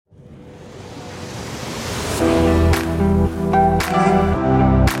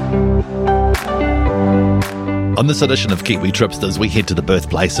On this edition of Kiwi Tripsters, we head to the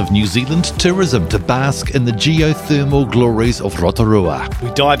birthplace of New Zealand tourism to bask in the geothermal glories of Rotorua. We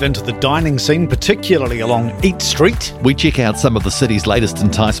dive into the dining scene, particularly along Eat Street. We check out some of the city's latest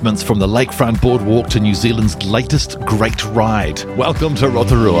enticements, from the lakefront boardwalk to New Zealand's latest great ride. Welcome to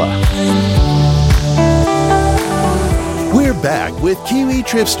Rotorua. We're back with Kiwi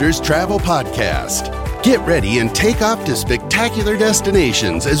Tripsters Travel Podcast. Get ready and take off to spectacular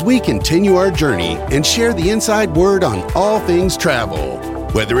destinations as we continue our journey and share the inside word on all things travel.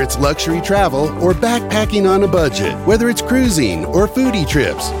 Whether it's luxury travel or backpacking on a budget, whether it's cruising or foodie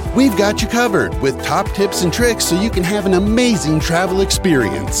trips, we've got you covered with top tips and tricks so you can have an amazing travel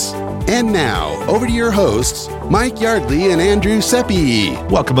experience. And now, over to your hosts, Mike Yardley and Andrew Seppi.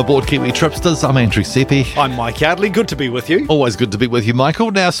 Welcome aboard, Kiwi Tripsters. I'm Andrew Seppi. I'm Mike Yardley. Good to be with you. Always good to be with you, Michael.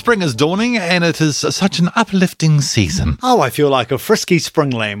 Now, spring is dawning, and it is such an uplifting season. Oh, I feel like a frisky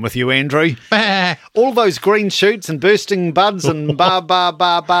spring lamb with you, Andrew. All those green shoots and bursting buds and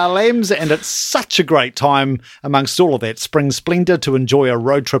bar lambs, and it's such a great time amongst all of that spring splendour to enjoy a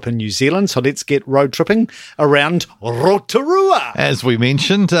road trip in New Zealand. So let's get road tripping around Rotorua. As we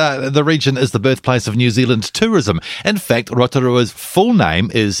mentioned, the region is the birthplace of New Zealand tourism. In fact, Rotorua's full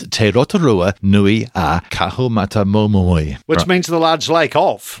name is Te Rotorua Nui a Kahumata-Moimoi. Which means the large lake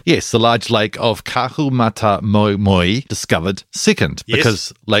of. Yes, the large lake of Kahumata-Moimoi discovered second,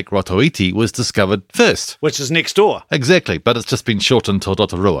 because Lake Rotoiti was discovered first. Which is next door. Exactly, but it's just been shortened to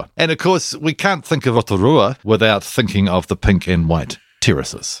Rotorua. And of course, we can't think of Rotorua without thinking of the pink and white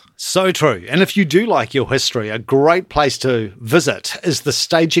terraces. So true. And if you do like your history, a great place to visit is the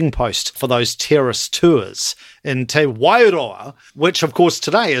staging post for those terrace tours in Te Wairoa, which of course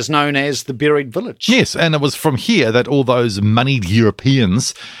today is known as the Buried Village. Yes, and it was from here that all those moneyed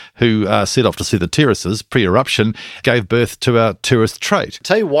Europeans who set off to see the terraces pre-eruption gave birth to our tourist trade.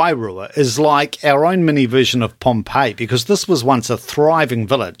 Te Wairoa is like our own mini version of Pompeii, because this was once a thriving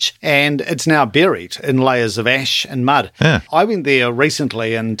village and it's now buried in layers of ash and mud. Yeah. I went there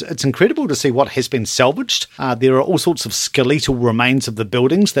recently and it's incredible to see what has been salvaged. There are all sorts of skeletal remains of the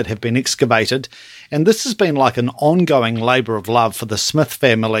buildings that have been excavated, and this has been like an ongoing labour of love for the Smith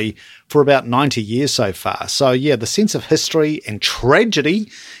family for about 90 years so far. So yeah, the sense of history and tragedy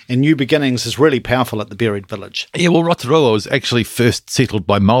and new beginnings is really powerful at the Buried Village. Yeah, well, Rotorua was actually first settled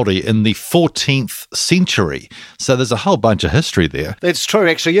by Māori in the 14th century, so there's a whole bunch of history there. That's true,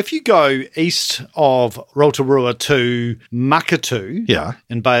 actually. If you go east of Rotorua to Makatu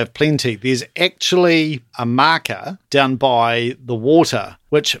in Bay of Plenty, there's actually a marker down by the water,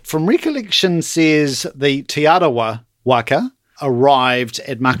 which from recollection says the Te Arawa waka arrived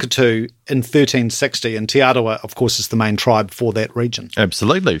at Makatu in 1360, and Te Arawa, of course, is the main tribe for that region.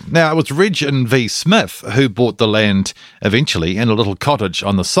 Absolutely. Now, it was Reg and V. Smith who bought the land eventually in a little cottage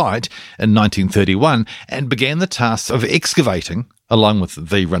on the site in 1931 and began the task of excavating, along with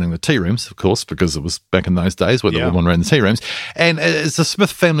V running the tea rooms, of course, because it was back in those days where the woman ran the tea rooms. And is the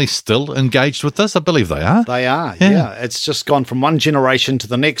Smith family still engaged with this? I believe they are. They are, yeah. It's just gone from one generation to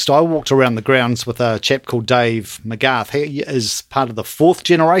the next. I walked around the grounds with a chap called Dave McGarth. He is part of the fourth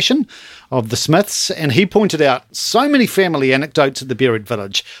generation of the Smiths, and he pointed out so many family anecdotes at the Buried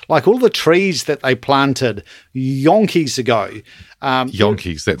Village, like all the trees that they planted yonkies ago.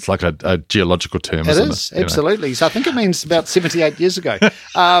 Yonkies, that's like a geological term, isn't it? It is, absolutely. So I think it means about 78 years ago.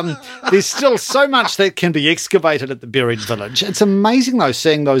 There's still so much that can be excavated at the Buried Village. It's amazing, though,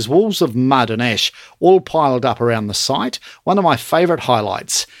 seeing those walls of mud and ash all piled up around the site. One of my favourite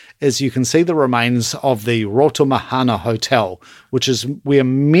highlights is you can see the remains of the Rotomahana Hotel, which is where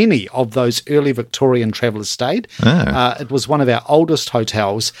many of those early Victorian travellers stayed. It was one of our oldest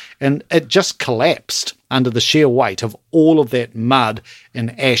hotels, and it just collapsed under the sheer weight of all of that mud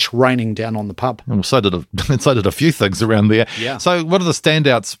and ash raining down on the pub. Well, so did a few things around there. Yeah. So what are the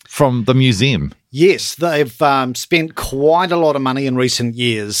standouts from the museum? Yes, they've spent quite a lot of money in recent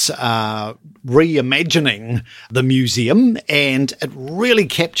years reimagining the museum, and it really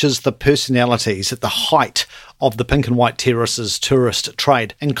captures the personalities at the height of the Pink and White Terraces tourist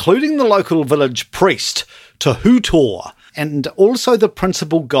trade, including the local village priest, Te Hutor, and also the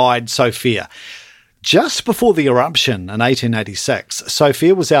principal guide, Sophia. Just before the eruption in 1886,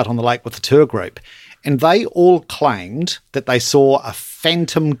 Sophia was out on the lake with a tour group, and they all claimed that they saw a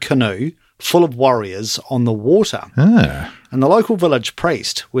phantom canoe full of warriors on the water. And the local village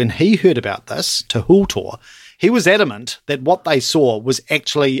priest, when he heard about this, Te Hutor, he was adamant that what they saw was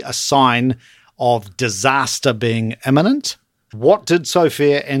actually a sign of disaster being imminent. What did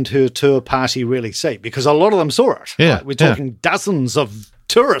Sophia and her tour party really see? Because a lot of them saw it. Yeah, right? We're talking dozens of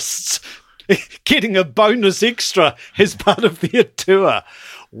tourists getting a bonus extra as part of their tour.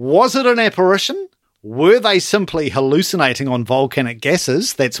 Was it an apparition? Were they simply hallucinating on volcanic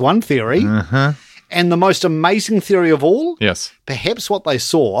gases? That's one theory. And the most amazing theory of all? Yes. Perhaps what they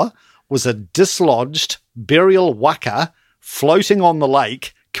saw was a dislodged burial waka floating on the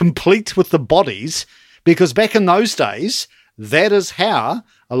lake, complete with the bodies, because back in those days, that is how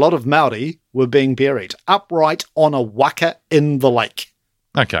a lot of Māori were being buried, upright on a waka in the lake.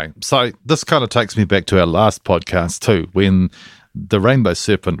 Okay, so this kind of takes me back to our last podcast too, when the rainbow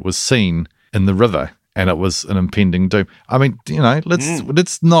serpent was seen in the river and it was an impending doom. I mean,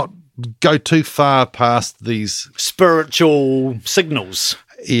 let's not go too far past these spiritual signals.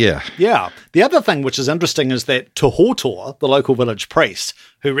 Yeah. Yeah. The other thing which is interesting is that Tohotoa, the local village priest,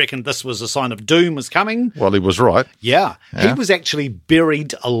 who reckoned this was a sign of doom was coming. Well, he was right. Yeah. He was actually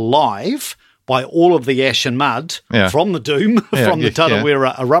buried alive by all of the ash and mud from the doom, from the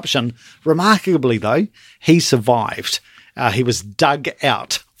Tarawera eruption. Remarkably, though, he survived. He was dug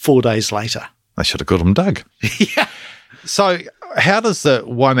out 4 days later. They should have called him Doug. Yeah. So how does the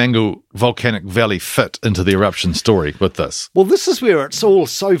Waimangu Volcanic Valley fit into the eruption story with this? Well, this is where it's all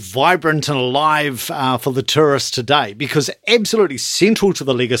so vibrant and alive for the tourists today, because absolutely central to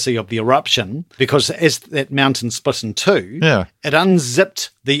the legacy of the eruption, because as that mountain split in two, it unzipped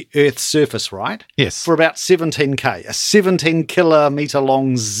the Earth's surface, right? Yes. For about 17K, a 17-kilometre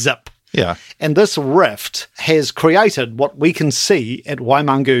long zip. Yeah. And this rift has created what we can see at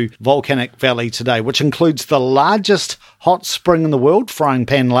Waimangu Volcanic Valley today, which includes the largest hot spring in the world, Frying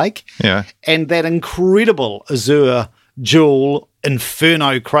Pan Lake, and that incredible Azure Jewel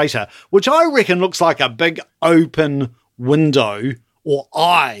Inferno crater, which I reckon looks like a big open window or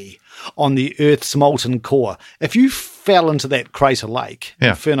eye on the Earth's molten core. If you fell into that crater lake,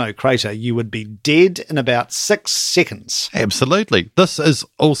 Inferno crater, you would be dead in about 6 seconds. Absolutely. This is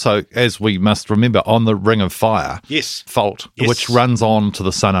also, as we must remember, on the Ring of Fire fault, which runs on to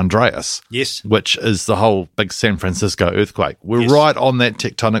the San Andreas, which is the whole big San Francisco earthquake. We're right on that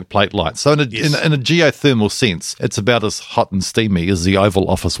tectonic plate line. So in a geothermal sense, it's about as hot and steamy as the Oval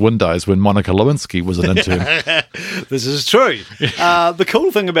Office windows when Monica Lewinsky was an intern. This is true. The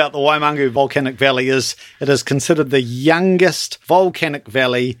cool thing about the Waimangu Volcanic Valley is it is considered the youngest volcanic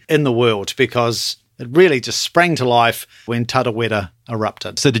valley in the world because it really just sprang to life when Tarawera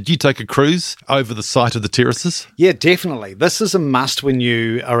erupted. So did you take a cruise over the site of the terraces? Yeah, definitely. This is a must when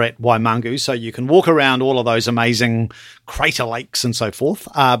you are at Waimangu, so you can walk around all of those amazing crater lakes and so forth,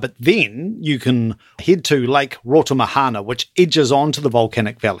 but then you can head to Lake Rotomahana, which edges onto the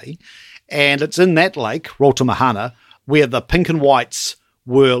volcanic valley, and it's in that lake, Rotomahana, where the pink and whites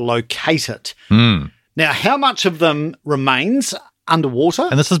were located. Now, how much of them remains underwater?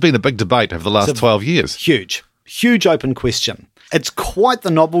 And this has been a big debate over the last 12 years. Huge open question. It's quite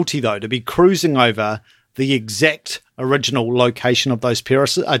the novelty, though, to be cruising over the exact original location of those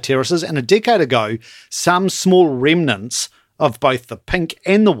terraces. And a decade ago, some small remnants of both the pink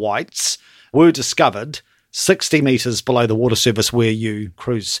and the whites were discovered 60 metres below the water surface where you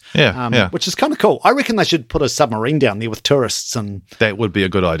cruise, which is kind of cool. I reckon they should put a submarine down there with tourists. And that would be a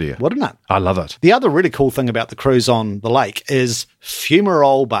good idea. Wouldn't it? I love it. The other really cool thing about the cruise on the lake is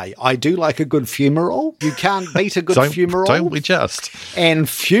Fumarole Bay. I do like a good fumarole. You can't beat a good fumarole. Don't we just? And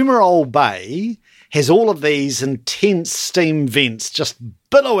Fumarole Bay has all of these intense steam vents just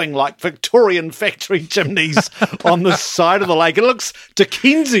billowing like Victorian factory chimneys on the side of the lake. It looks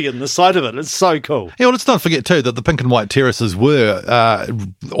Dickensian, the side of it. It's so cool. Yeah, well, let's not forget, too, that the pink and white terraces were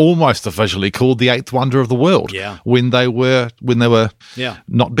almost officially called the eighth wonder of the world when they were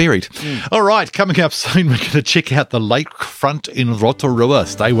not buried. All right, coming up soon, we're going to check out the lakefront in Rotorua.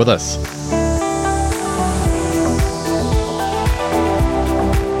 Stay with us.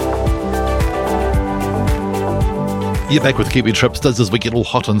 You're back with Kiwi Tripsters as we get all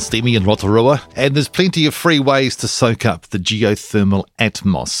hot and steamy in Rotorua. And there's plenty of free ways to soak up the geothermal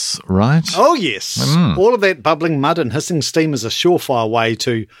atmos, right? Oh, yes. All of that bubbling mud and hissing steam is a surefire way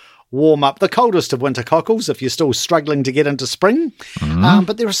to warm up the coldest of winter cockles if you're still struggling to get into spring.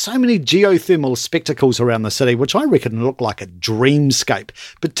 But there are so many geothermal spectacles around the city, which I reckon look like a dreamscape,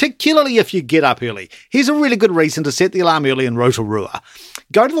 particularly if you get up early. Here's a really good reason to set the alarm early in Rotorua.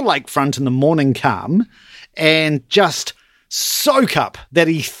 Go to the lakefront in the morning calm and just soak up that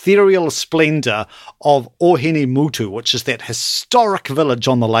ethereal splendour of Ohene Mutu, which is that historic village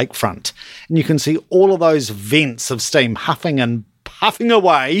on the lakefront. And you can see all of those vents of steam huffing and puffing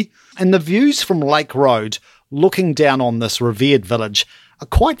away. And the views from Lake Road looking down on this revered village are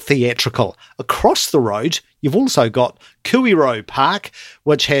quite theatrical. Across the road, you've also got Kuiro Park,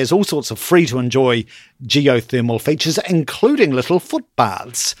 which has all sorts of free-to-enjoy geothermal features, including little foot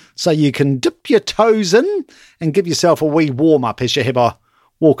baths. So you can dip your toes in and give yourself a wee warm-up as you have a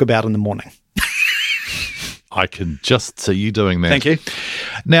walk about in the morning. I can just see you doing that. Thank you.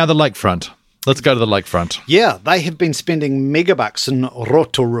 Now, the lakefront. Let's go to the lakefront. Yeah, they have been spending megabucks in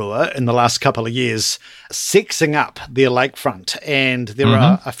Rotorua in the last couple of years, sexing up their lakefront. And there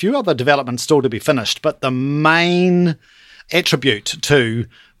are a few other developments still to be finished, but the main attribute to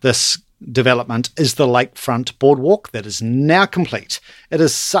this development is the lakefront boardwalk that is now complete. It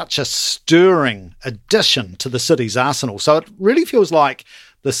is such a stirring addition to the city's arsenal. So it really feels like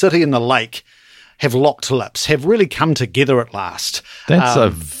the city and the lake have locked lips, have really come together at last. That's a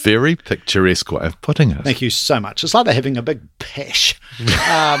very picturesque way of putting it. Thank you so much. It's like they're having a big pesh.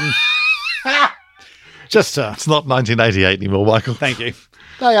 It's not 1988 anymore, Michael. Thank you.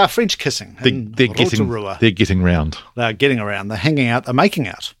 They are French kissing. They're getting round. They're getting around. They're hanging out. They're making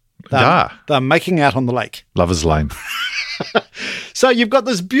out. They're making out on the lake. Lover's Lane. So you've got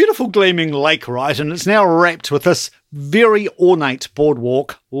this beautiful gleaming lake, right? And it's now wrapped with this very ornate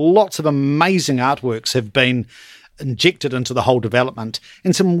boardwalk. Lots of amazing artworks have been injected into the whole development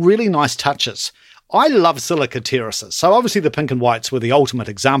and some really nice touches. I love silica terraces. So obviously the pink and whites were the ultimate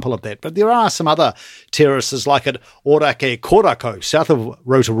example of that. But there are some other terraces like at Orake Korako, south of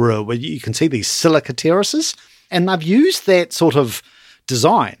Rotorua, where you can see these silica terraces. And they've used that sort of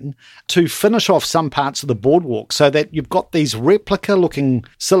design to finish off some parts of the boardwalk so that you've got these replica-looking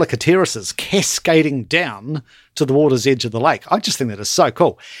silica terraces cascading down to the water's edge of the lake. I just think that is so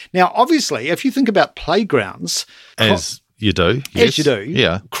cool. Now, obviously, if you think about playgrounds... As you do. As you do.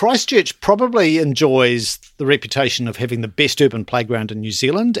 Yeah. Christchurch probably enjoys the reputation of having the best urban playground in New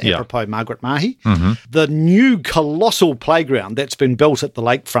Zealand, apropos Margaret Mahi. Mm-hmm. The new colossal playground that's been built at the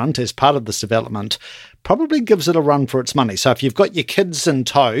lakefront as part of this development probably gives it a run for its money. So if you've got your kids in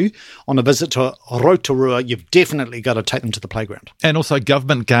tow on a visit to Rotorua, you've definitely got to take them to the playground. And also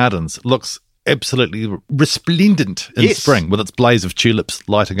Government Gardens looks absolutely resplendent in spring with its blaze of tulips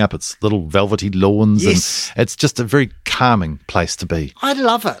lighting up its little velvety lawns. Yes. And it's just a very calming place to be. I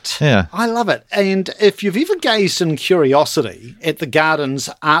love it. Yeah. I love it. And if you've ever gazed in curiosity at the garden's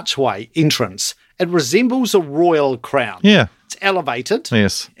archway entrance, it resembles a royal crown. Yeah. It's elevated.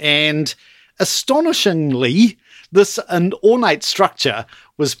 Yes. And astonishingly, this an ornate structure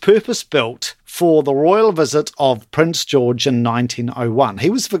was purpose-built for the royal visit of Prince George in 1901. He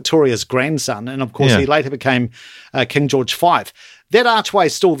was Victoria's grandson, and of course he later became King George V. That archway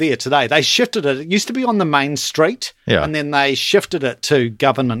is still there today. They shifted it. It used to be on the main street, and then they shifted it to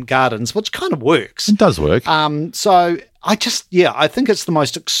Government Gardens, which kind of works. It does work. So I think it's the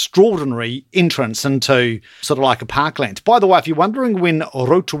most extraordinary entrance into sort of like a parkland. By the way, if you're wondering when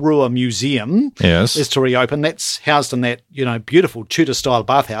Rotorua Museum is to reopen, that's housed in that, beautiful Tudor-style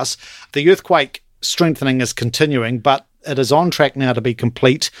bathhouse. The earthquake strengthening is continuing, but it is on track now to be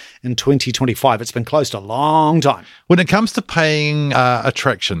complete in 2025. It's been closed a long time. When it comes to paying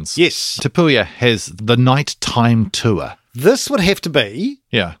attractions, yes, Te Puia has the nighttime tour. This would have to be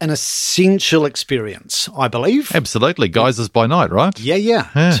an essential experience, I believe. Absolutely. Geysers by night, right?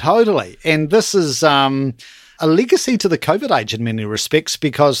 Yeah, totally. And this is a legacy to the COVID age in many respects,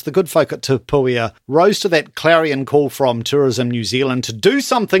 because the good folk at Te Puia rose to that clarion call from Tourism New Zealand to do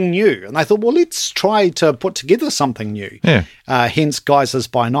something new. And they thought, well, let's try to put together something new. Yeah. Hence Geysers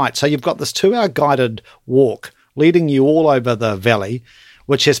by Night. So you've got this 2-hour guided walk leading you all over the valley,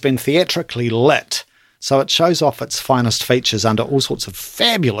 which has been theatrically lit. So it shows off its finest features under all sorts of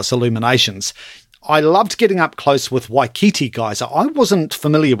fabulous illuminations. I loved getting up close with Waikiki Geyser. I wasn't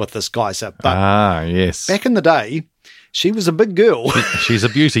familiar with this geyser, but back in the day, she was a big girl. She's a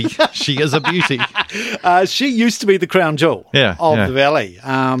beauty. She is a beauty. She used to be the crown jewel of the valley.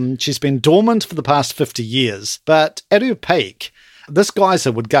 She's been dormant for the past 50 years, but at her peak, this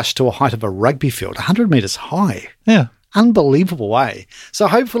geyser would gush to a height of a rugby field, 100 metres high. Yeah. Unbelievable way. So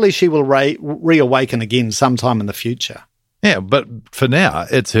hopefully she will reawaken again sometime in the future. Yeah, but for now,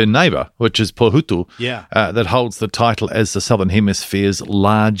 it's her neighbour, which is Pohutu, that holds the title as the Southern Hemisphere's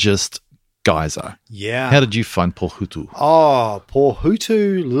largest geyser. Yeah. How did you find Pohutu? Oh,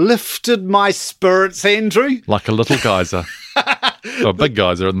 Pohutu lifted my spirits, Andrew. Like a little geyser. Or a big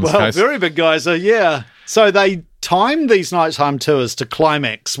geyser in this case. Very big geyser, yeah. So they timed these nighttime tours to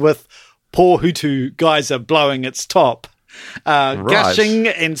climax with Pohutu geyser blowing its top. Gushing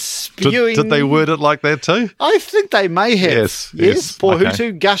and spewing. Did they word it like that too? I think they may have. Yes.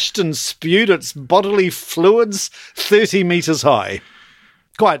 Pohutu gushed and spewed its bodily fluids 30 metres high.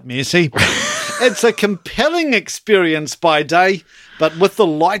 Quite messy. It's a compelling experience by day, but with the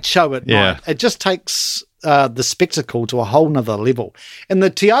light show at night, it just takes the spectacle to a whole nother level. And the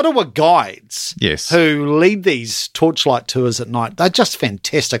Te Arawa guides who lead these torchlight tours at night, they're just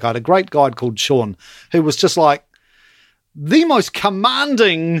fantastic. I had a great guide called Sean who was just like, the most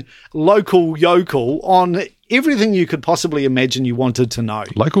commanding local yokel on everything you could possibly imagine you wanted to know.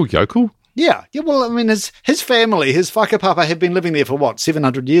 Local yokel? Yeah. Well, I mean, his family, his whakapapa, have been living there for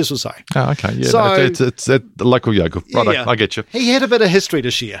 700 years or so. Oh, okay. Yeah, So- it's the local yokel. Right, Yeah. I get you. He had a bit of history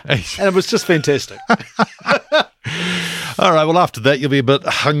to share, and it was just fantastic. All right, well, after that, you'll be a bit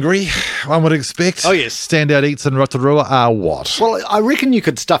hungry, one would expect. Oh, yes. Standout eats in Rotorua are what? Well, I reckon you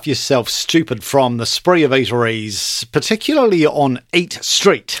could stuff yourself stupid from the spree of eateries, particularly on Eat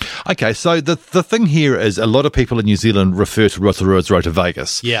Street. Okay, so the thing here is a lot of people in New Zealand refer to Rotorua as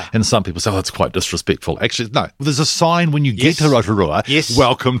Rotovegas. Yeah. And some people say, oh, that's quite disrespectful. Actually, no. There's a sign when you Yes. get to Rotorua, Yes.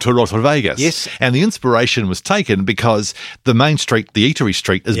 welcome to Rotovegas. Yes. And the inspiration was taken because the main street, the eatery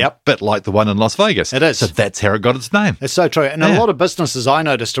street, is Yep. a bit like the one in Las Vegas. It is. So that's how it got its name. It's so true. And a Yeah. lot of businesses I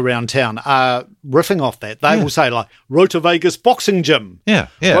noticed around town are riffing off that. They will say, like, Rotovegas Boxing Gym. Yeah,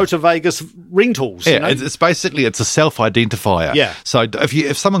 yeah. Rotovegas Rentals. Yeah, you know? it's basically a self-identifier. Yeah. So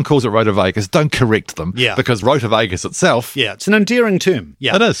if someone calls it Rotovegas, don't correct them. Yeah. Because Rotovegas itself, Yeah, it's an endearing term.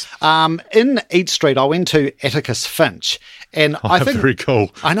 Yeah. It is. In Eat Street, I went to Atticus Finch, and I think very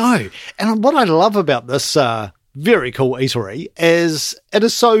cool. I know. And what I love about this very cool eatery is it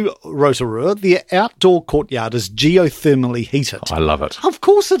is so Rotorua. The outdoor courtyard is geothermally heated. I love it. Of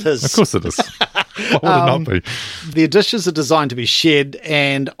course it is. Of course it is. Why would it not be? The dishes are designed to be shared,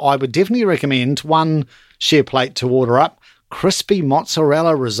 and I would definitely recommend one share plate to order up. Crispy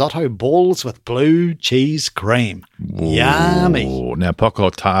mozzarella risotto balls with blue cheese cream. Yummy. Oh, now, Poko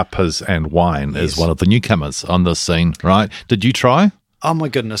Tapas and wine is Yes. one of the newcomers on this scene, right? Did you try? Oh my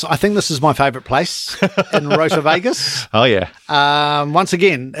goodness. I think this is my favourite place in Rotovegas. Oh, yeah. Once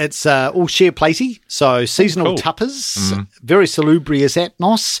again, it's all share platey, so seasonal cool. tapas, very salubrious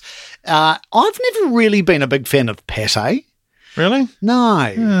atmos. I've never really been a big fan of pate. Really?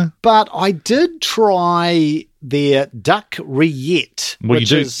 No, but I did try their duck rillette, Well,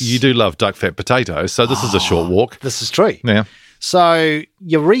 which you do love duck fat potatoes, so this is a short walk. This is true. Yeah. So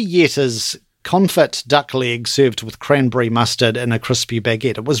your rillette is confit duck leg served with cranberry mustard and a crispy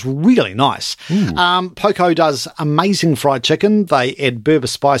baguette. It was really nice. Poco does amazing fried chicken. They add Berber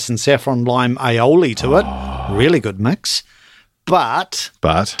spice and saffron lime aioli to it. Really good mix. But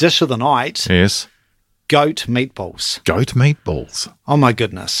But, dish of the night, yes, goat meatballs. goat meatballs. Oh my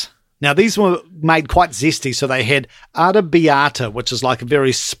goodness. Now, these were made quite zesty, so they had arrabbiata, which is like a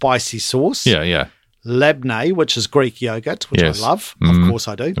very spicy sauce. Yeah, yeah. Labneh, which is Greek yogurt, which Yes. I love. Of course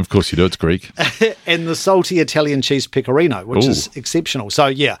I do. Of course you do. It's Greek. And the salty Italian cheese pecorino, which is exceptional. So,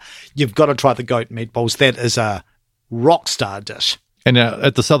 yeah, you've got to try the goat meatballs. That is a rock star dish. And now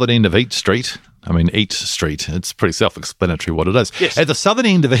at the southern end of Eat Street, it's pretty self-explanatory what it is. Yes. At the southern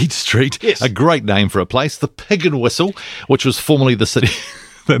end of Eat Street, Yes. a great name for a place, the Pig and Whistle, which was formerly the city,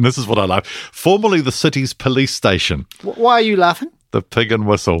 and this is what I love, formerly the city's police station. Why are you laughing? The Pig and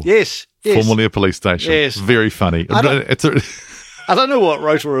Whistle. Yes. Yes. Formerly a police station. Yes. Very funny. don't- It's a, I don't know what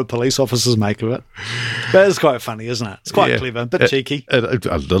Rotorua police officers make of it, but it's quite funny, isn't it? It's quite yeah. clever, a bit cheeky. A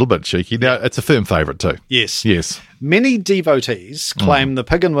little bit cheeky. Now, it's a firm favourite too. Yes. Yes. Many devotees claim the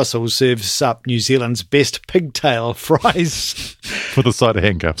Pig and Whistle serves up New Zealand's best pigtail fries. For the side of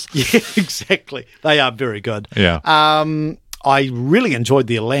handcuffs. Yeah, exactly. They are very good. Yeah. I really enjoyed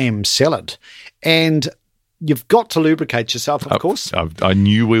their lamb salad. And you've got to lubricate yourself, of course. I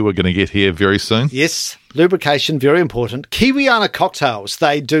knew we were going to get here very soon. Yes, lubrication, very important. Kiwiana cocktails.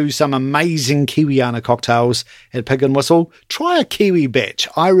 They do some amazing Kiwiana cocktails at Pig and Whistle. Try a Kiwi batch.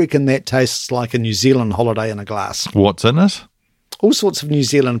 I reckon that tastes like a New Zealand holiday in a glass. What's in it? All sorts of New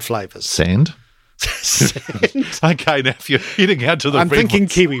Zealand flavours. Sand. Okay, now if you're heading out to the I'm thinking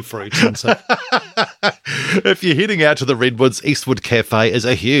Redwoods, kiwi fruit. Isn't it? if you're heading out to the Redwoods, Eastwood Cafe is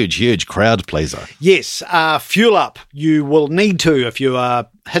a huge crowd pleaser. Yes, fuel up. You will need to if you are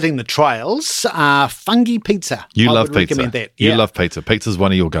hitting the trails. Fungi pizza. You I love would pizza. recommend that. You Yeah. love pizza. Pizza's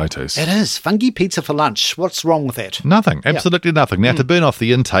one of your go-tos. It is. Fungi pizza for lunch. What's wrong with that? Nothing. Absolutely nothing. Now, to burn off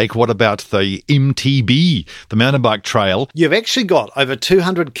the intake, what about the MTB, the mountain bike trail? You've actually got over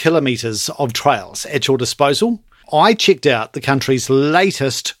 200 kilometres of trails at your disposal. I checked out the country's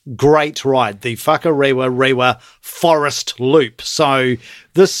latest great ride, the Whakarewa Forest Loop. So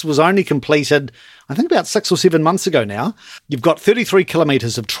this was only completed, I think, about 6 or 7 months ago now. You've got 33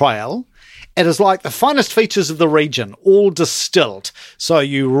 kilometres of trail. It is like the finest features of the region, all distilled. So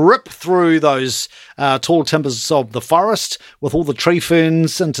you rip through those tall timbers of the forest with all the tree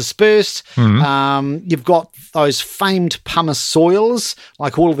ferns interspersed. You've got those famed pumice soils,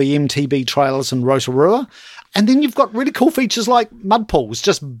 like all of the MTB trails in Rotorua. And then you've got really cool features like mud pools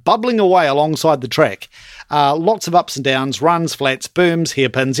just bubbling away alongside the track. Lots of ups and downs, runs, flats, berms,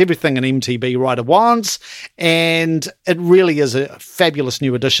 hairpins, everything an MTB rider wants. And it really is a fabulous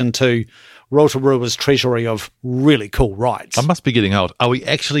new addition to Rotorua's treasury of really cool rides. I must be getting old. Are we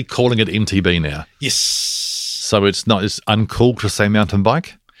actually calling it MTB now? Yes. So it's not as uncool to say mountain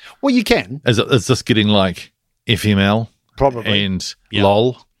bike? Well, you can. Is this getting like FML? Probably. And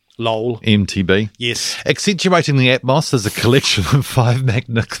LOL? LOL. MTB? Yes. Accentuating the Atmos is a collection of five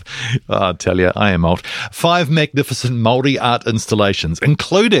magnificent Māori art installations,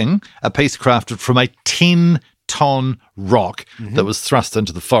 including a piece crafted from a 10-ton rock that was thrust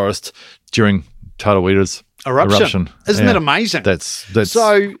into the forest during Tarawera's eruption. Isn't that amazing? That's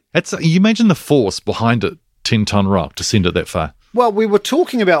you imagine the force behind a 10-ton rock to send it that far. Well, we were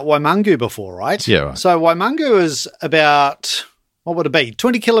talking about Waimangu before, right? Yeah, right. So Waimangu is about, what would it be,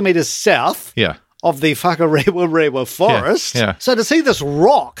 20 kilometres south of the Whakarewa forest. Yeah. So to see this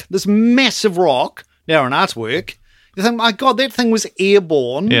rock, this massive rock, now an artwork, you think, my God, that thing was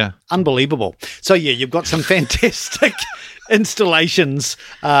airborne. Yeah. Unbelievable. So, you've got some fantastic installations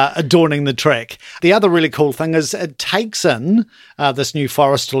adorning the track. The other really cool thing is it takes in this new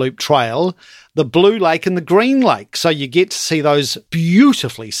Forest Loop trail, the Blue Lake and the Green Lake. So you get to see those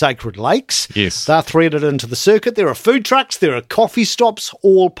beautifully sacred lakes. Yes. They're threaded into the circuit. There are food trucks, there are coffee stops,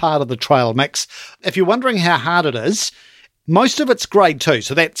 all part of the trail mix. If you're wondering how hard it is, most of it's grade 2,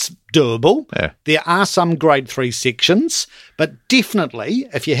 so that's doable. Yeah. There are some grade 3 sections, but definitely,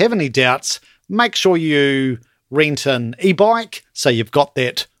 if you have any doubts, make sure you rent an e-bike so you've got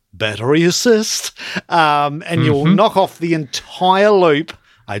that battery assist, and you'll knock off the entire loop.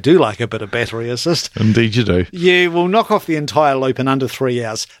 I do like a bit of battery assist. Indeed you do. You will knock off the entire loop in under 3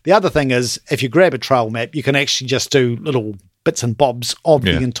 hours. The other thing is, if you grab a trail map, you can actually just do little bits and bobs of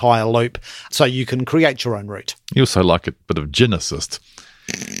the entire loop, so you can create your own route. You also like a bit of gin assist.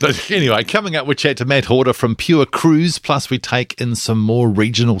 But anyway, coming up, we chat to Matt Horder from Pure Cruise, plus we take in some more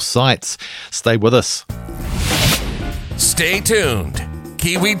regional sites. Stay with us. Stay tuned.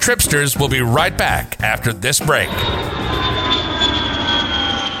 Kiwi Tripsters will be right back after this break.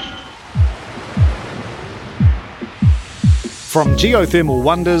 From geothermal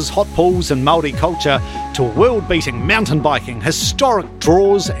wonders, hot pools and Māori culture to world-beating mountain biking, historic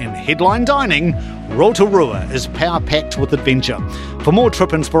draws and headline dining, Rotorua is power-packed with adventure. For more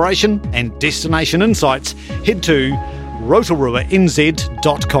trip inspiration and destination insights, head to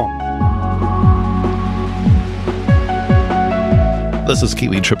rotoruanz.com. This is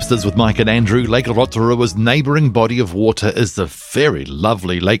Kiwi Tripsters with Mike and Andrew. Lake Rotorua's neighbouring body of water is the very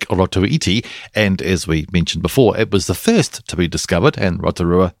lovely Lake Rotoiti, and as we mentioned before, it was the first to be discovered and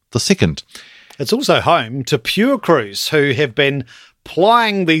Rotorua the second. It's also home to Pure Cruise, who have been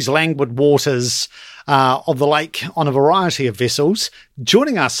plying these languid waters of the lake on a variety of vessels.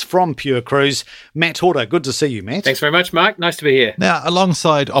 Joining us from Pure Cruise, Matt Horder. Good to see you, Matt. Thanks very much, Mark. Nice to be here. Now,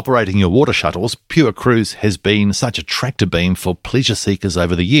 alongside operating your water shuttles, Pure Cruise has been such a tractor beam for pleasure seekers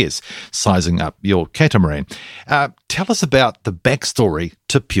over the years, sizing up your catamaran. Tell us about the backstory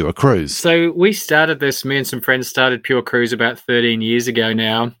to Pure Cruise. So we started this, me and some friends started Pure Cruise about 13 years ago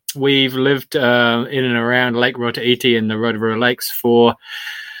now. We've lived in and around Lake Rotoiti and the Rotorua Lakes for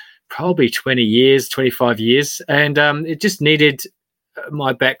probably 20 years, 25 years. And it just needed,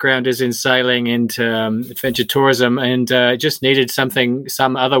 my background is in sailing and adventure tourism, and just needed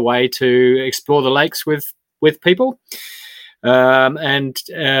some other way to explore the lakes with people. And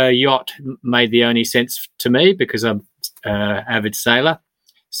yacht made the only sense to me because I'm an avid sailor.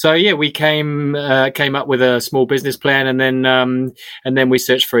 So yeah, we came up with a small business plan, and then we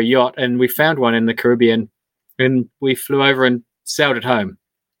searched for a yacht, and we found one in the Caribbean, and we flew over and sailed it home.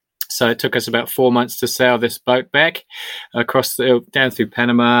 So it took us about 4 months to sail this boat back down through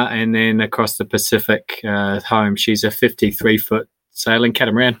Panama and then across the Pacific home. She's a 53-foot sailing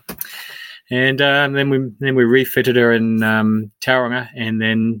catamaran. And then we refitted her in Tauranga and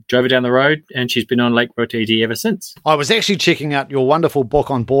then drove her down the road, and she's been on Lake Rotoiti ever since. I was actually checking out your wonderful book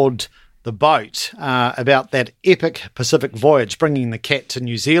on board the boat about that epic Pacific voyage, bringing the cat to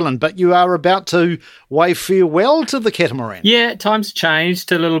New Zealand, but you are about to wave farewell to the catamaran. Yeah, times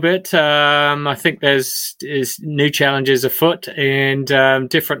changed a little bit. I think there's new challenges afoot and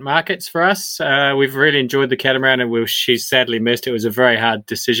different markets for us. We've really enjoyed the catamaran, and she's sadly missed. It was a very hard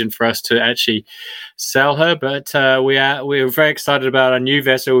decision for us to actually sell her, but we're very excited about a new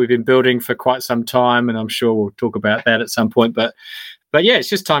vessel we've been building for quite some time, and I'm sure we'll talk about that at some point. But yeah, it's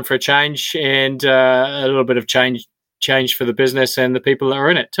just time for a change and a little bit of change for the business and the people that are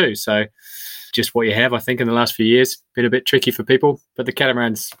in it too. So just what you have, I think, in the last few years. Been a bit tricky for people. But the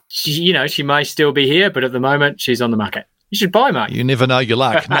Catamaran's, she may still be here, but at the moment, she's on the market. You should buy, mate. You never know your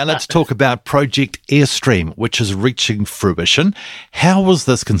luck. Now let's talk about Project Airstream, which is reaching fruition. How was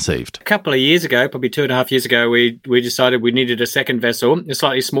this conceived? A couple of years ago, probably 2.5 years ago, we decided we needed a second vessel, a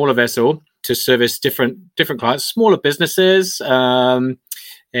slightly smaller vessel, to service different clients, smaller businesses,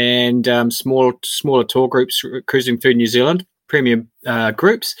 and smaller tour groups cruising through New Zealand, premium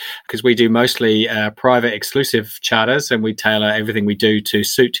groups, because we do mostly private exclusive charters, and we tailor everything we do to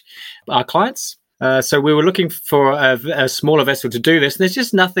suit our clients. So we were looking for a smaller vessel to do this. There's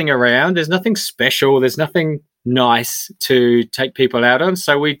just nothing around. There's nothing special. There's nothing nice to take people out on.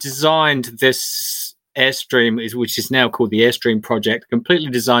 So we designed this Airstream, which is now called the Airstream Project, completely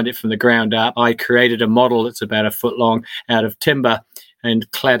designed it from the ground up. I created a model that's about a foot long out of timber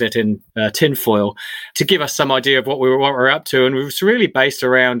and clad it in tinfoil to give us some idea of what we're up to. And it was really based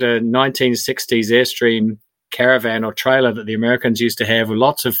around a 1960s Airstream caravan or trailer that the Americans used to have, with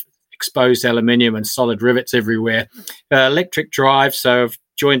lots of exposed aluminium and solid rivets everywhere. Electric drive, so I've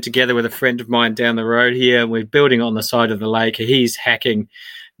joined together with a friend of mine down the road here, and we're building on the side of the lake. He's hacking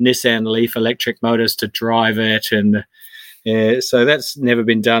Nissan Leaf electric motors to drive it, and so that's never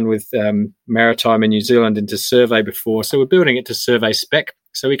been done with maritime in New Zealand into survey before. So we're building it to survey spec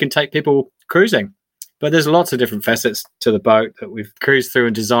so we can take people cruising. But there's lots of different facets to the boat that we've cruised through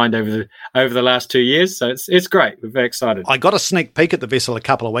and designed over the last 2 years. So it's great. We're very excited. I got a sneak peek at the vessel a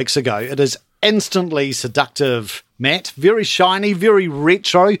couple of weeks ago. It is instantly seductive, Matt. Very shiny, very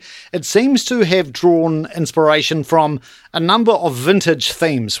retro. It seems to have drawn inspiration from a number of vintage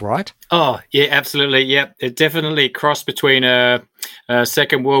themes, right? Oh, yeah, absolutely. Yeah, it definitely crossed between a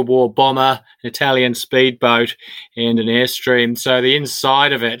Second World War bomber, an Italian speedboat, and an Airstream. So the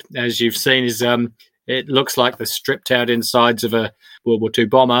inside of it, as you've seen, is it looks like the stripped out insides of a World War II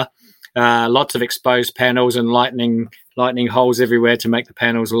bomber. Lots of exposed panels and lightning holes everywhere to make the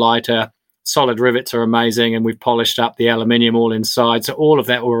panels lighter. Solid rivets are amazing, and we've polished up the aluminium all inside. So all of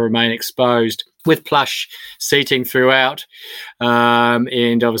that will remain exposed with plush seating throughout,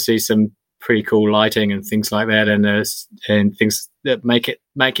 and obviously some pretty cool lighting and things like that, and things that make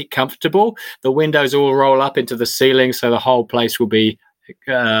it comfortable. The windows all roll up into the ceiling, so the whole place will be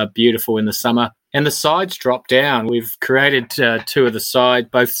beautiful in the summer. And the sides drop down. We've created two of the sides.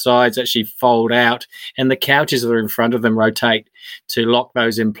 Both sides actually fold out, and the couches that are in front of them rotate to lock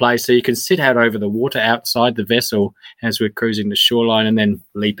those in place. So you can sit out over the water outside the vessel as we're cruising the shoreline, and then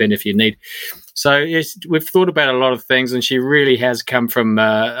leap in if you need. So yes, we've thought about a lot of things, and she really has come from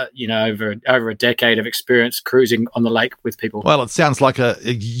over a decade of experience cruising on the lake with people. Well, it sounds like a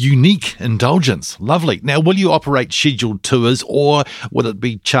unique indulgence. Lovely. Now, will you operate scheduled tours, or will it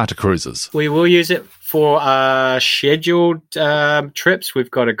be charter cruises? We will use it for scheduled trips.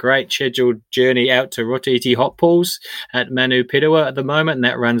 We've got a great scheduled journey out to Roto Iti Hot Pools at Manupirua at the moment, and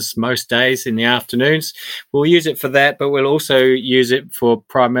that runs most days in the afternoons. We'll use it for that, but we'll also use it for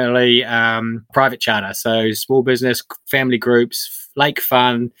primarily private charter, so small business, family groups, lake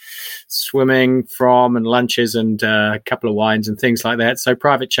fun, swimming from, and lunches, and a couple of wines and things like that. So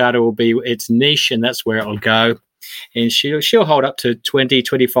private charter will be its niche, and that's where it'll go. And she'll hold up to 20,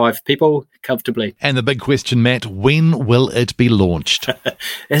 25 people comfortably. And the big question, Matt, when will it be launched?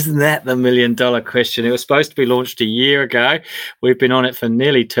 Isn't that the $1 million question? It was supposed to be launched a year ago. We've been on it for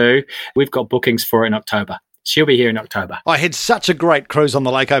nearly 2. We've got bookings for it in October. She'll be here in October. I had such a great cruise on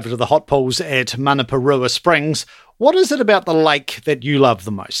the lake over to the hot pools at Manupirua Springs. What is it about the lake that you love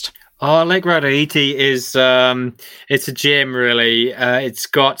the most? Oh, Lake Roto Iti is it's a gem, really. It's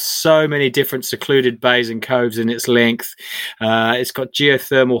got so many different secluded bays and coves in its length. It's got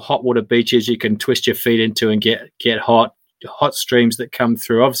geothermal hot water beaches you can twist your feet into and get hot streams that come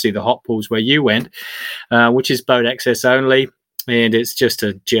through. Obviously, the hot pools where you went, which is boat access only, and it's just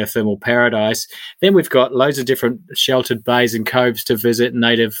a geothermal paradise. Then we've got loads of different sheltered bays and coves to visit,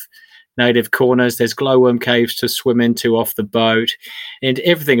 native corners. There's glowworm caves to swim into off the boat, and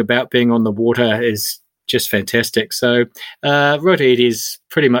everything about being on the water is just fantastic. So Roto Iti is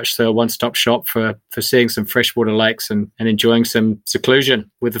pretty much the one-stop shop for seeing some freshwater lakes and enjoying some seclusion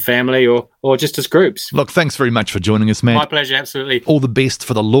with the family or just as groups. Look, thanks very much for joining us, Matt. My pleasure, absolutely. All the best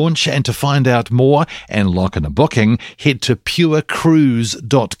for the launch, and to find out more and lock in a booking, head to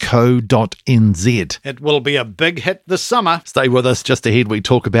purecruise.co.nz. It will be a big hit this summer. Stay with us. Just ahead, we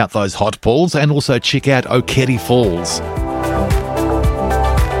talk about those hot pools and also check out Okere Falls.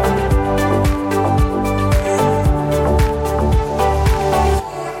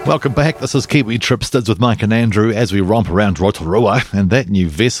 Welcome back. This is Kiwi Tripsters with Mike and Andrew as we romp around Rotorua, and that new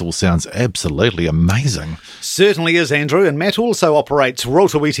vessel sounds absolutely amazing. Certainly is, Andrew. And Matt also operates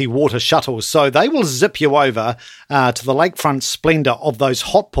Rotoiti water shuttles, so they will zip you over to the lakefront splendour of those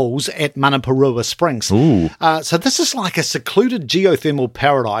hot pools at Manapurua Springs. Ooh. So this is like a secluded geothermal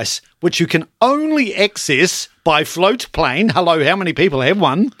paradise, which you can only access by float plane. Hello, how many people have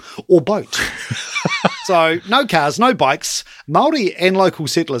one? Or boat. So no cars, no bikes. Māori and local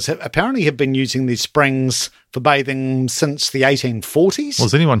settlers apparently have been using these springs for bathing since the 1840s.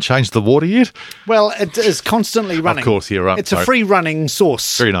 Has anyone changed the water yet? Well, it is constantly running. Of course, yeah, right. It's a free-running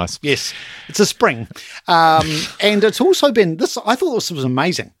source. Very nice. Yes, it's a spring. And it's also been, I thought this was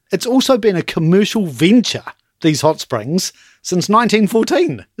amazing. It's also been a commercial venture, these hot springs, since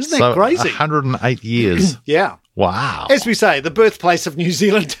 1914. Isn't that crazy? 108 years. Yeah. Wow. As we say, the birthplace of New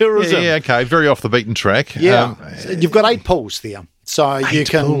Zealand tourism. Yeah, okay. Very off the beaten track. Yeah. So you've got 8 pools there. So you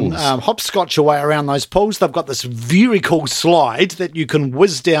can hopscotch your way around those pools. They've got this very cool slide that you can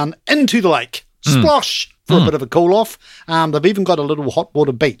whiz down into the lake. Splosh! For a bit of a cool off. They've even got a little hot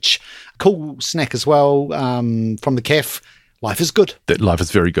water beach. Cool snack as well from the CAF. Life is good. That life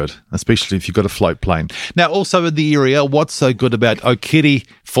is very good, especially if you've got a float plane. Now, also in the area, what's so good about Okere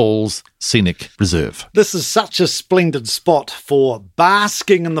Falls Scenic Reserve? This is such a splendid spot for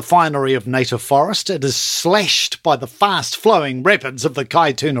basking in the finery of native forest. It is slashed by the fast-flowing rapids of the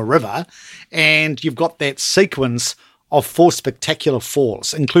Kaituna River, and you've got that sequence of 4 spectacular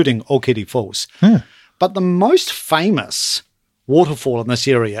falls, including Okere Falls. But the most famous waterfall in this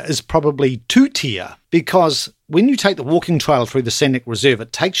area is probably Tūtea, because when you take the walking trail through the scenic reserve,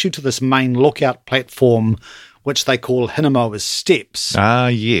 it takes you to this main lookout platform, which they call Hinamoa's Steps. Ah,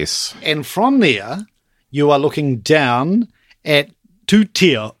 yes. And from there, you are looking down at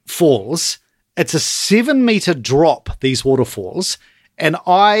Tūtea Falls. It's a 7-metre drop, these waterfalls, and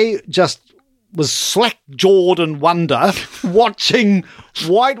I just was slack-jawed in wonder watching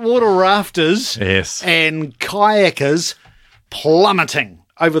whitewater rafters and kayakers plummeting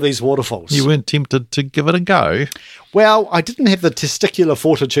over these waterfalls. You weren't tempted to give it a go? Well, I didn't have the testicular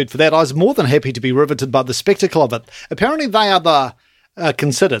fortitude for that. I was more than happy to be riveted by the spectacle of it. Apparently they are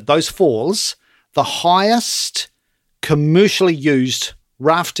considered, those falls, the highest commercially used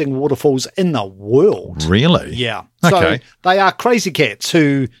rafting waterfalls in the world. Really? Yeah. Okay. So they are crazy cats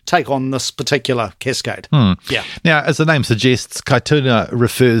who take on this particular cascade. Yeah. Now, as the name suggests, Kaituna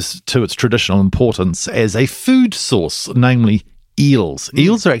refers to its traditional importance as a food source, namely eels.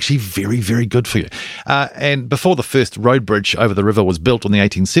 Eels are actually very, very good for you. And before the first road bridge over the river was built in the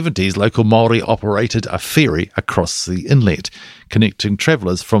 1870s, local Māori operated a ferry across the inlet, connecting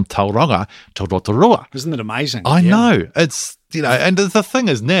travellers from Tauranga to Rotorua. Isn't it amazing? I know. It's, and the thing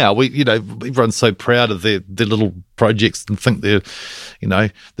is now, everyone's so proud of their little projects and think they're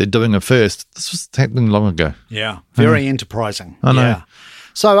doing it first. This was happening long ago. Yeah. Very enterprising. I know. Yeah.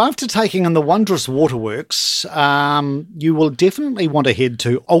 So after taking in the wondrous waterworks, you will definitely want to head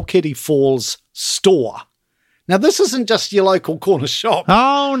to Okere Falls store. Now, this isn't just your local corner shop.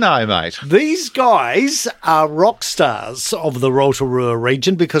 Oh, no, mate. These guys are rock stars of the Rotorua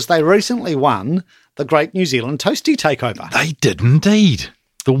region because they recently won the Great New Zealand Toasty Takeover. They did indeed.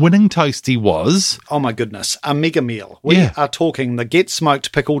 The winning toasty was... Oh, my goodness, a mega meal. We are talking the Get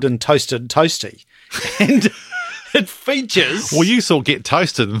Smoked, Pickled and Toasted Toasty. And... it features... Well, you saw Get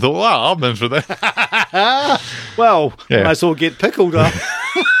Toasted and thought, well, I'm in for that. Well, I might as well get pickled. I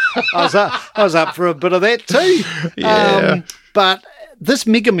was up for a bit of that too. Yeah. But this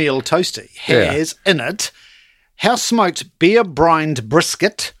mega meal toasty has in it house-smoked beer-brined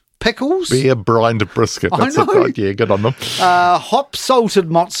brisket, pickles. Beer-brined brisket. That's I know. right. Yeah, good on them.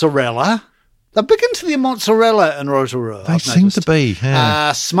 Hop-salted mozzarella. They're big into their mozzarella in Rotorua. They seem to be.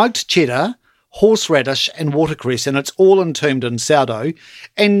 Yeah. Smoked cheddar, horseradish and watercress, and it's all entombed in sourdough.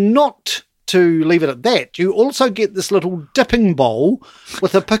 And not to leave it at that, you also get this little dipping bowl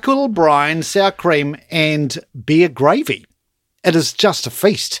with a pickle, brine, sour cream and beer gravy. It is just a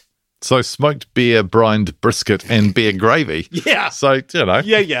feast. So smoked beer, brined brisket and beer gravy. Yeah. So,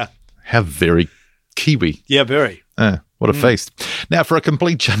 Yeah. how very Kiwi. Yeah, very. What a feast. Now, for a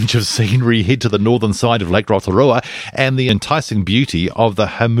complete change of scenery, head to the northern side of Lake Rotorua and the enticing beauty of the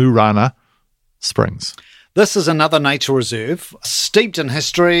Hamurana Springs. This is another nature reserve, steeped in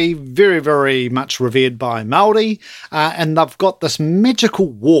history, very, very much revered by Māori, and they've got this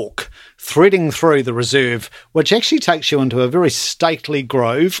magical walk threading through the reserve, which actually takes you into a very stately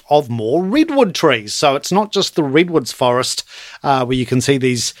grove of more redwood trees. So it's not just the redwoods forest where you can see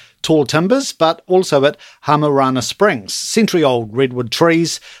these tall timbers, but also at Hamarana Springs. Century-old redwood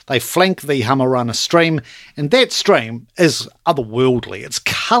trees, they flank the Hamarana stream, and that stream is otherworldly. Its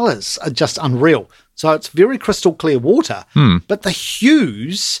colours are just unreal. So it's very crystal clear water, but the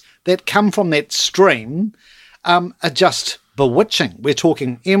hues that come from that stream are just bewitching. We're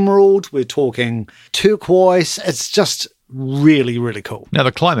talking emerald, we're talking turquoise. It's just really, really cool. Now,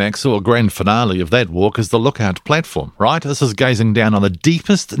 the climax or grand finale of that walk is the lookout platform, right? This is gazing down on the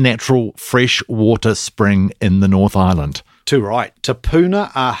deepest natural freshwater spring in the North Island. Too right, Te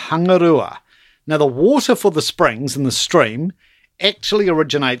Puna a Hangarua. Now, the water for the springs in the stream actually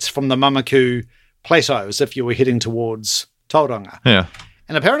originates from the Mamaku Plateaus if you were heading towards Tauranga. Yeah.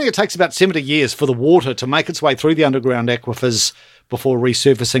 And apparently it takes about 70 years for the water to make its way through the underground aquifers before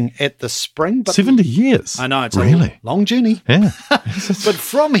resurfacing at the spring. But 70 years? I know, it's really a long journey. Yeah. But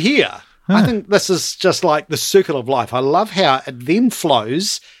from here, I think this is just like the circle of life. I love how it then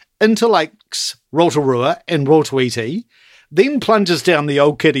flows into lakes Rotorua and Rotoiti, then plunges down the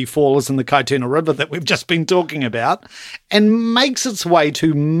Old Kitty Falls and the Kaituna River that we've just been talking about, and makes its way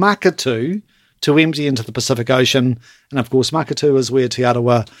to Makatu to empty into the Pacific Ocean. And of course, Makatu is where Te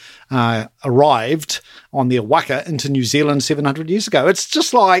Arawa arrived on their waka into New Zealand 700 years ago. It's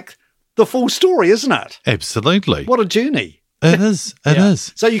just like the full story, isn't it? Absolutely. What a journey. It is. It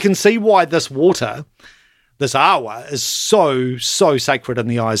is. So you can see why this water, this awa, is so sacred in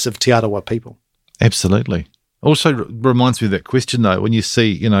the eyes of Te Arawa people. Absolutely. Also reminds me of that question, though, when you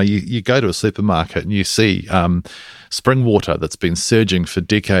see, you go to a supermarket and you see spring water that's been surging for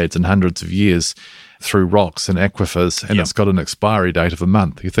decades and hundreds of years through rocks and aquifers, and it's got an expiry date of a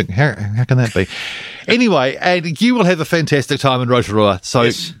month. You think, how can that be? Anyway, and you will have a fantastic time in Rotorua. So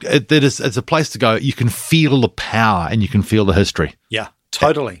Yes. It's a place to go. You can feel the power and you can feel the history. Yeah,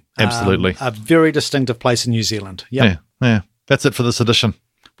 totally. Absolutely. A very distinctive place in New Zealand. Yep. Yeah. That's it for this edition.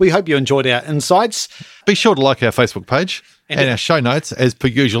 We hope you enjoyed our insights. Be sure to like our Facebook page, and our show notes, as per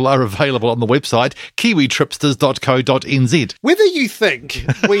usual, are available on the website, kiwitripsters.co.nz. Whether you think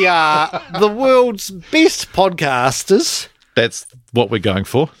we are the world's best podcasters, That's what we're going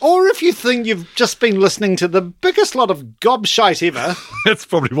for. or if you think you've just been listening to the biggest lot of gobshite ever, That's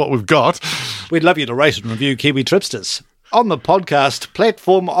probably what we've got. we'd love you to rate and review Kiwi Tripsters on the podcast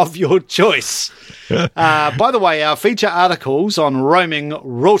platform of your choice. By the way, our feature articles on roaming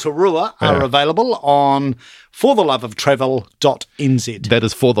Rotorua are available on fortheloveoftravel.nz. That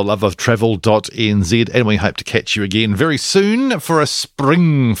is fortheloveoftravel.nz, and we hope to catch you again very soon for a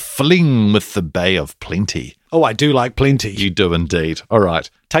spring fling with the Bay of Plenty. Oh, I do like plenty. You do indeed. All right.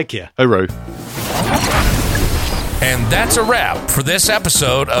 Take care. Hooroo. And that's a wrap for this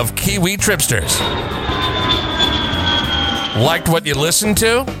episode of Kiwi Tripsters. Liked what you listened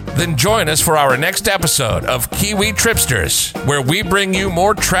to? Then join us for our next episode of Kiwi Tripsters, where we bring you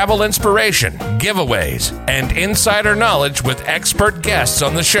more travel inspiration, giveaways, and insider knowledge with expert guests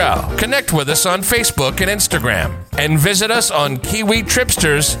on the show. Connect with us on Facebook and Instagram, and visit us on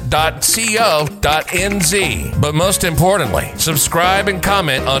kiwitripsters.co.nz. But most importantly, subscribe and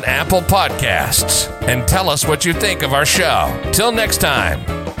comment on Apple Podcasts, and tell us what you think of our show. Till next time,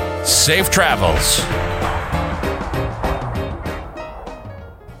 safe travels.